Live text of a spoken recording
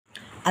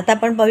आता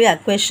आपण पाहूया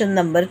question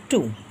number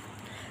 2.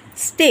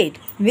 State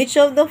which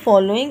of the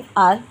following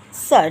R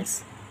shirts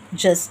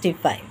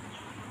justify.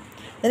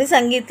 तरी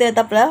सांगितलं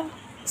आता आपल्याला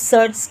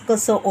सर्ट्स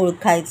कसं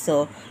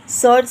ओळखायचं,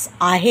 सर्ट्स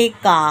आहे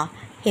का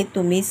हे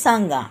तुम्ही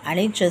सांगा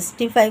आणि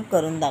जस्टिफाय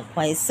करून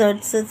दाखवा. हे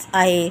सर्ट्सच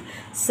आहे,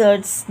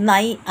 सर्ट्स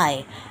नाही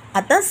आहे.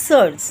 आता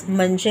सर्ट्स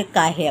म्हणजे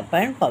काय हे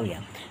आपण पाहूया.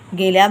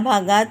 गेल्या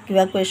भागात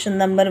किंवा क्वेश्चन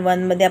नंबर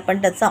 1मध्ये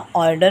आपण त्याचा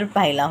ऑर्डर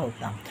पाहिला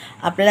होता.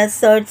 आपल्याला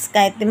सर्ट्स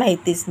काय ते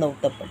माहितीच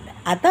नव्हतं पडलं.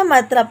 आता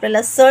मात्र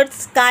आपल्याला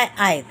सर्ट्स काय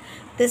आहेत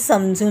ते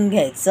समजून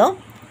घ्यायचं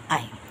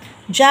आहे.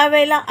 ज्या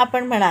वेळेला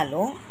आपण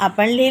म्हणालो,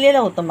 आपण लिहिलेलं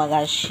होतं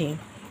मगाशी,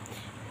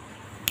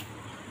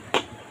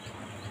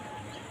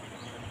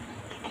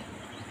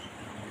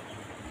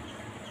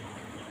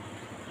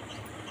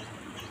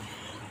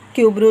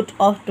 क्यूब रूट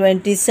ऑफ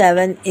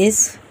 27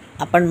 इज,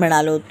 आपण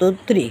म्हणालो होतो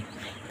 3.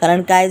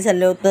 कारण काय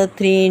झालं होतं,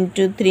 3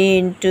 ×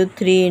 3 ×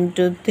 3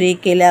 × 3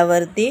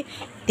 केल्यावरती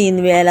 3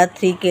 वेळेला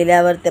 3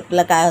 केल्यावरती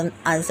आपल्याला काय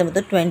आन्सर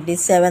होतं,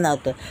 27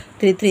 होतं.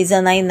 3 3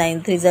 × 9, 9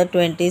 3 ×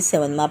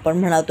 27. मग आपण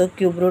म्हणालो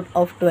क्यूब रूट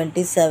ऑफ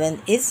 27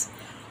 इज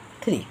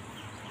 3.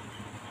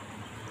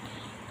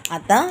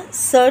 आता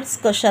सर्ट्स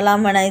कशाला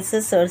म्हणायचं,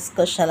 सर्ट्स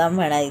कशाला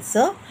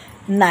म्हणायचं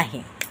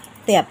नाही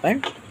ते आपण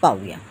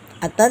पाहूया.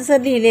 आता जर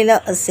लिहिलेलं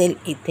असेल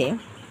इथे,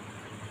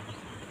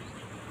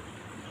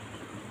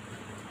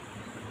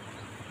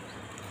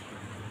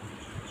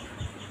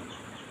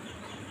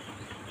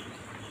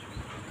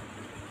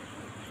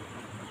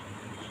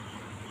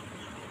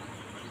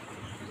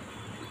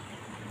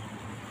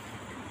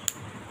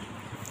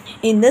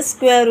 इन द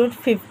स्क्वेअर रूट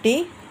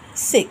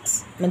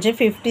 56, म्हणजे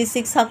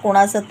 56 हा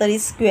कोणाचा तरी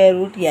स्क्वेअर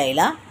रूट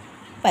यायला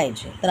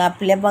पाहिजे. तर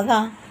आपल्या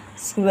बघा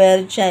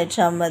स्क्वेअरच्या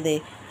ह्याच्यामध्ये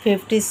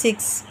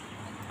 56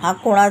 हा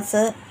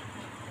कोणाचा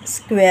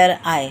स्क्वेअर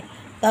आहे,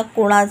 तर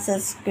कोणाचा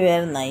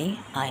स्क्वेअर नाही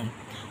आहे.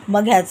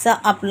 मग ह्याचा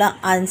आपला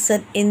answer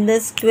in the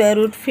square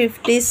route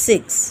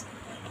 56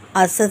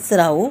 असंच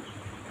राहू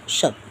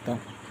शकतं.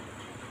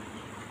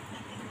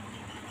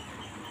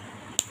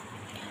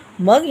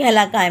 मग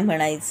ह्याला काय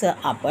म्हणायचं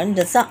आपण,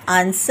 ज्याचा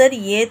आन्सर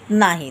येत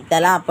नाही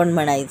त्याला आपण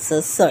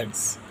म्हणायचं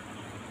सर्ट्स.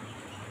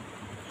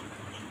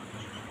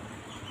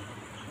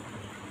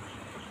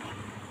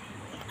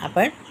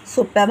 आपण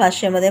सोप्या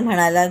भाषेमध्ये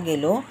म्हणायला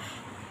गेलो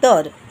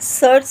तर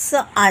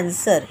सर्ट्सचं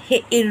आन्सर हे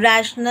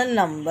इरॅशनल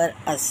नंबर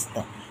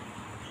असतं,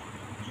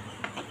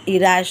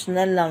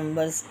 इरॅशनल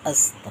नंबर्स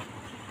असतं.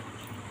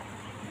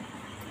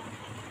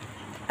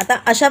 आता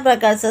अशा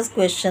प्रकारचाच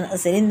क्वेश्चन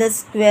असेल,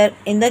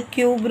 in the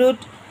cube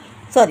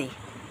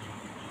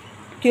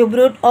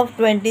route of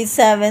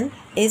 27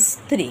 is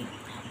 3.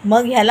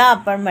 मग ह्याला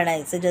आपण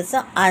म्हणायचं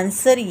ज्याचं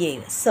आन्सर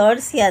येईल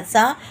सर्ट्स,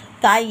 याचा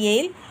काय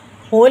येईल,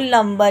 होल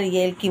नंबर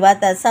येईल किंवा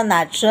त्याचा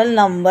नॅचरल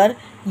नंबर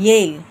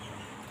येईल,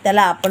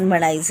 त्याला आपण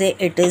म्हणायचे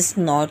इट इज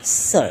नॉट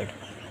सर्ट.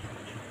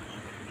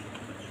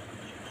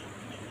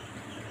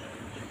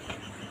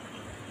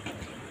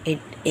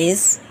 इट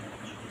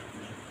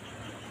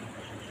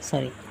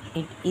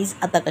इज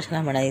आता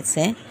कशाला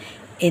म्हणायचं आहे,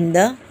 in the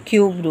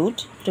cube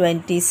route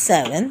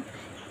 27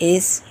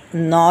 is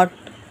not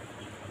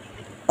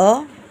a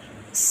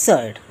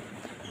सर्ट.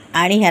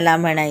 आणि ह्याला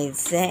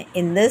म्हणायचं आहे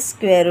in the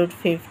square route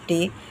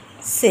 56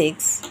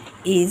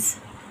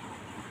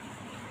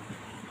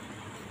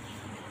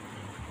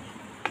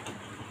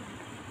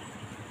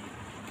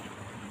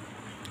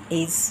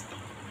 is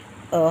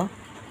a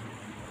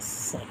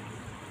सर्ट.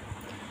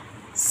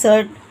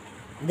 सर्ट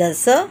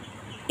जसं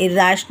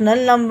इरॅशनल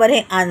नंबर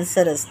हे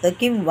आन्सर असतं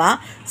किंवा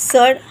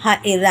सर्ट हा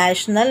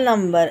इरॅशनल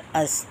नंबर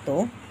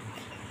असतो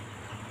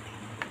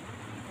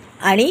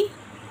आणि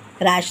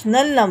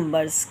रॅशनल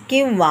नंबर्स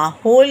किंवा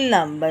होल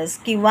नंबर्स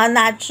किंवा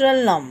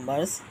नॅचरल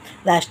नंबर्स,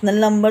 रॅशनल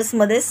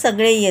नंबर्समध्ये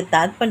सगळे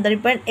येतात पण तरी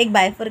पण एक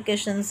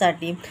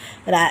बायफर्केशनसाठी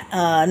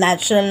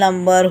natural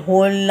number,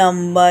 hole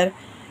number,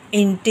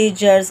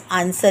 integers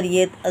answer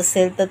येत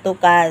असेल तर तो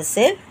काय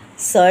असेल,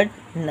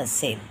 सर्ट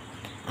नसेल.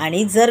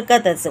 आणि जर का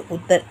त्याचं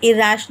उत्तर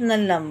इरॅशनल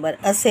नंबर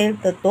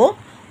असेल तर तो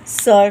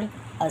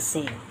सर्ट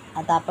असेल.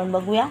 आता आपण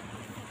बघूया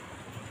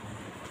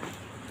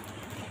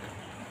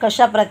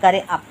कशा प्रकारे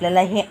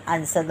आपल्याला हे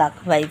आन्सर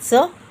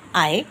दाखवायचं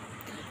आहे.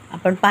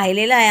 आपण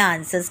पाहिलेलं आहे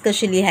आन्सर्स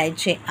कसे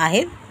लिहायचे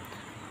आहेत.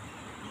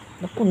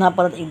 पुन्हा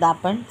परत एकदा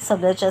आपण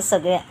सगळ्याच्या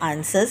सगळे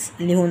आन्सर्स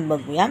लिहून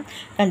बघूया.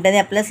 कारण त्याने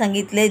आपल्याला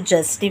सांगितले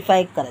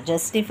जस्टिफाय करा.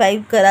 जस्टिफाय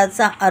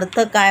करायचा अर्थ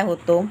काय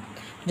होतो,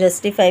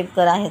 जस्टिफाय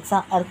करा ह्याचा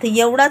अर्थ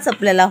एवढाच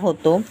आपल्याला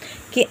होतो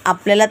की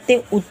आपल्याला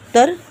ते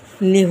उत्तर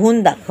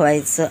लिहून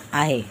दाखवायचं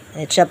आहे.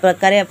 याच्या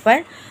प्रकारे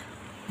आपण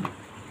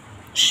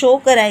शो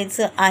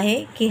करायचं आहे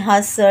की हा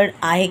सर्ट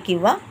आहे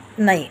किंवा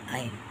नाही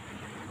आहे.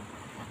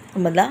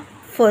 मला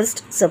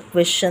फर्स्ट सब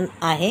क्वेश्चन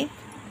आहे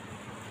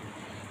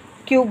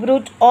क्यूब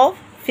रूट ऑफ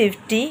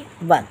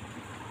 51.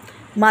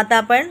 मग आता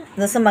आपण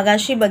जसं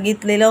मगाशी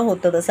बघितलेलं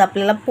होतं तसं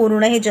आपल्याला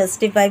पूर्ण हे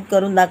जस्टिफाय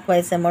करून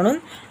दाखवायचं म्हणून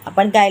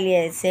आपण काय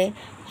लिहायचे,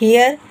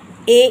 here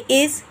A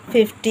is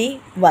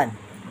 51.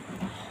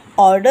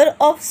 Order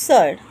of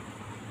सर्ट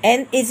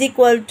n is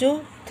equal to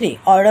 3.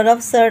 Order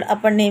of surd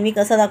आपण नेहमी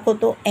कसा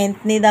दाखवतो,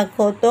 nthने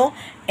दाखवतो.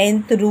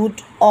 nth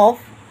route of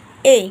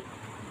a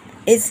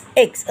is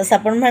x असं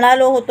आपण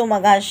म्हणालो होतो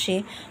मगाशी.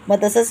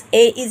 मग तसंच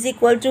a is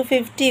equal to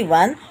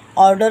 51.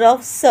 Order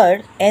of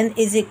surd n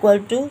is equal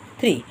to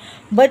 3.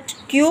 But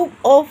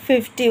cube of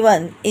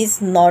 51 is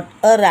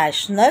not a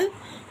rational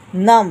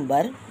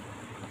number.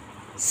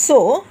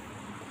 So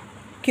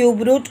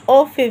cube root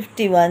of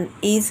 51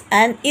 is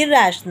an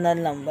irrational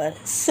number.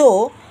 So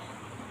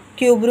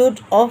cube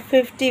root of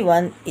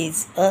 51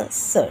 is a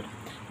surd.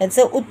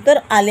 याचं उत्तर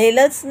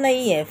आलेलंच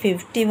नाही आहे.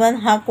 51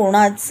 हा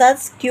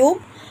कोणाचाच cube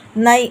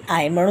नाही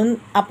आहे. म्हणून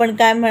आपण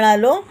काय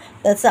म्हणालो,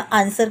 त्याचं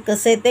आन्सर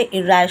कसं येते,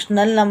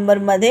 इरॅशनल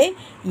नंबरमध्ये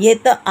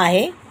येतं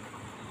आहे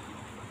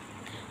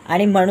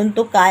आणि म्हणून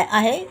तो काय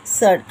आहे,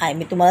 सर्ड आहे.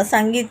 मी तुम्हाला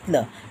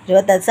सांगितलं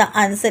जेव्हा त्याचा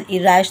आन्सर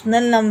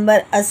इरॅशनल नंबर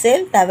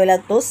असेल त्यावेळेला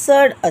तो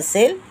सर्ड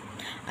असेल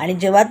आणि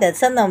जेव्हा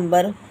त्याचा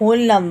नंबर होल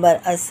नंबर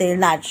असेल,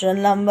 नॅचरल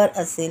नंबर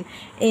असेल,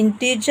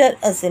 इंटिजर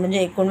असेल म्हणजे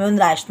एकूण मिळून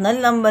रॅशनल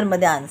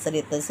नंबरमध्ये आन्सर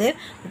येत असेल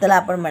तर त्याला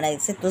आपण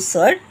म्हणायचे तो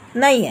सर्ड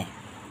नाही आहे.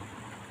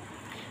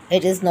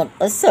 It is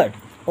not a surd.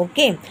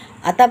 Okay.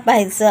 आता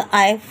पाहायचं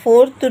आहे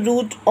fourth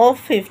route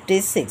of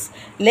 56.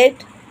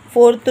 Late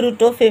fourth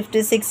route of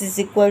 56 is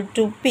equal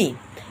to p.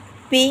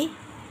 p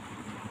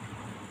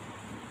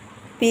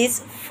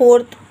is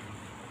fourth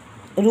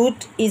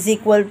root is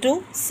equal to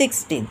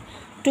 16.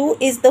 2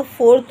 is the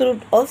fourth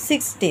root of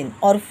 16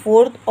 or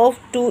fourth of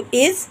 2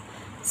 is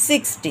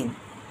 16.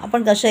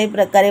 आपण कशाही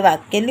प्रकारे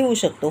वाक्य लिहू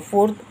शकतो.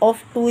 Fourth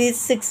of 2 is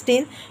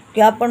 16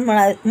 किंवा आपण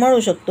म्हणू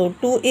शकतो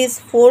 2 is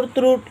fourth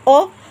route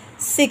of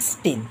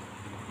 16.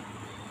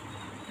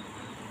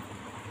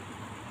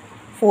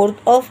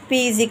 Fourth of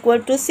p is equal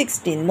to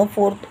 16. मग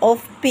फोर्थ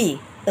ऑफ p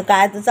तर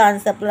काय त्याचा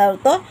आन्सर आपला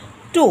होतं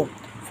 2.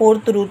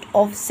 Fourth route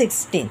of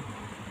 16.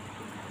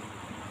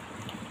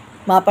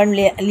 मग आपण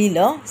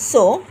लिहिलं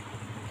so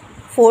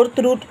fourth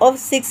route of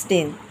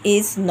 16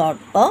 is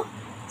not a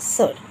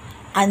surd.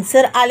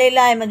 Answer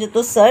आलेला आहे म्हणजे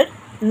तो सर्ड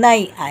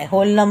नाही आहे.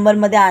 होल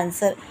नंबरमध्ये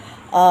आन्सर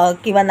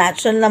किंवा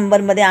नॅचरल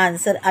नंबरमध्ये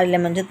आन्सर आलेला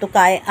म्हणजे तो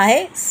काय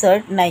आहे,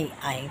 सर्ड नाही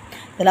आहे.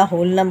 त्याला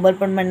होल नंबर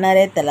पण म्हणणार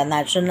आहे, त्याला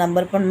नॅचरल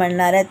नंबर पण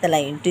म्हणणार आहे, त्याला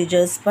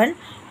इंटिजर्स पण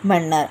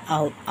म्हणणार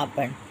आहोत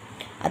आपण.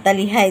 आता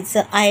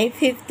लिहायचं आहे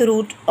fifth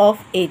route of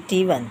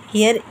 81.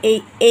 Here a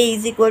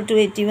is equal to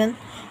 81.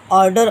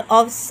 Order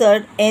of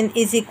surd n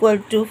is equal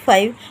to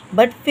 5,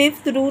 but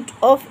fifth root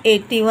of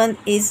 81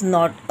 is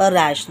not a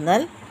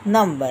rational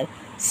number.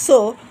 So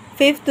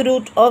fifth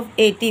root of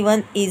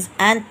 81 is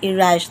an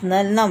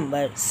irrational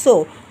number. So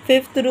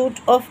fifth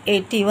root of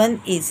 81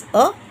 is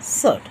a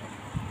surd.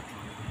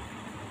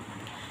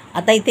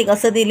 आता इथे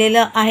कसं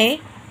दिलेलं आहे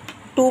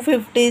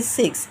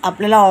 256.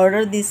 आपल्याला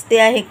order दिसते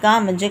आहे का,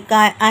 म्हणजे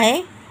काय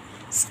आहे,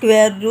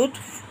 square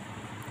route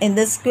in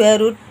the square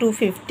route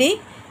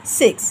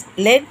 256.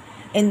 Late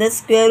in the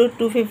square root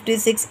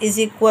 256 is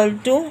equal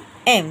to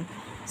m.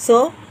 So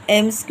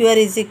m square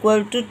is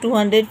equal to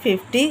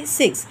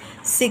 256.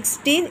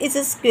 16 is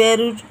a square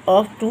root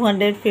of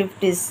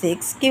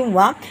 256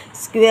 किंवा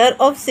square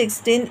of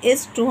 16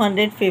 is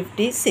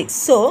 256.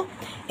 So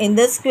in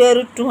the square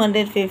root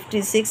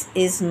 256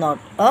 is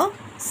not a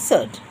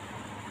surd.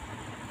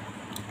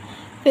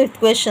 Fifth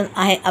question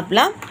आहे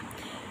आपला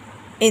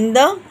in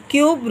the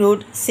cube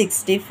root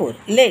 64.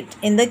 Let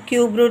in the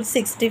cube root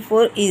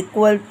 64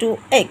 equal to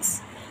x.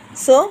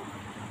 So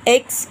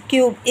x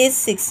cube is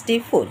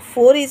 64.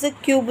 4 is a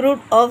cube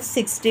root of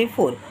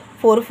 64.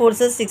 4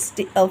 4s are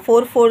 60.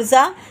 4 4s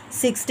are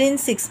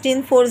 16.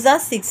 16 4s are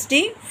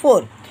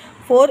 64.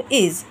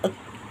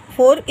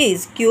 4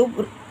 is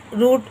cube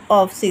root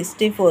of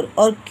 64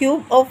 or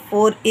cube of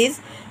 4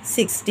 is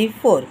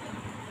 64.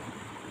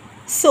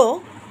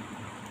 So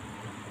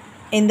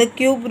in the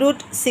cube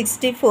root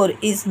 64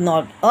 is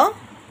not a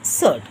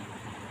surd.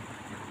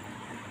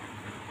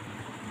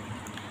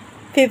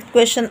 Fifth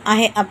question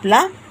आहे आपला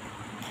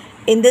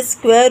in the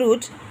square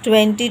root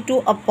 22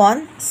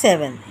 upon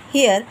 7.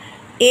 Here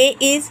a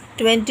is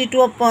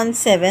 22 upon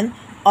 7.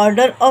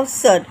 Order of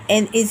surd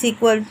n is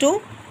equal to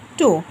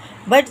 2.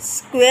 But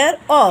square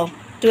of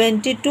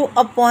 22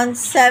 upon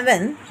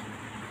 7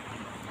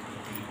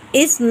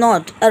 is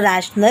not a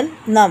rational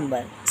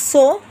number.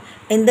 So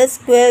in the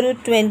square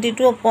root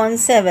 22 upon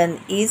 7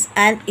 is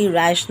an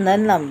irrational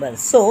number.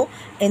 So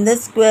in the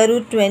square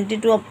root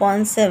 22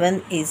 upon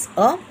 7 is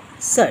a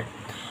surd.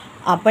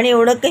 आपण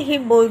एवढं काही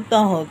बोलतो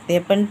आहोत ते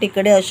पण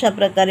तिकडे अशा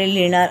प्रकारे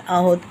लिहिणार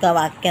आहोत का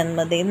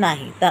वाक्यांमध्ये,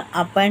 नाही. तर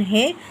आपण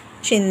हे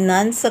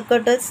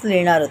चिन्हांसकटच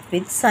लिहिणार आहोत,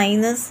 विथ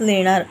साईनच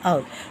लिहिणार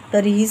आहोत.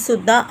 तर ही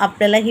सुद्धा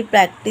आपल्याला ही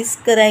प्रॅक्टिस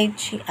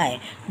करायची आहे,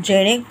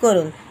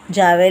 जेणेकरून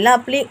ज्यावेळेला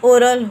आपली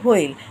ओरल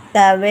होईल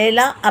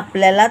त्यावेळेला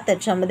आपल्याला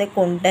त्याच्यामध्ये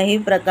कोणत्याही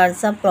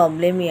प्रकारचा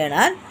प्रॉब्लेम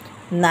येणार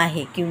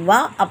नाही.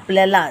 किंवा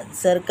आपल्याला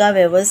जर का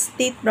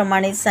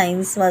व्यवस्थितप्रमाणे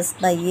सायन्स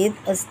वाचता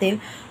येत असतील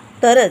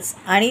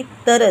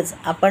तरच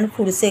आपण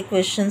पुढचे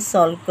क्वेश्चन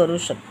सॉल्व करू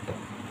शकतो.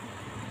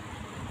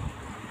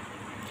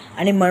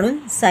 आणि म्हणून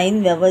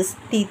साईन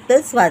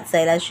व्यवस्थितच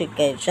वाचायला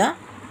शिकायच्या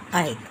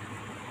आहेत.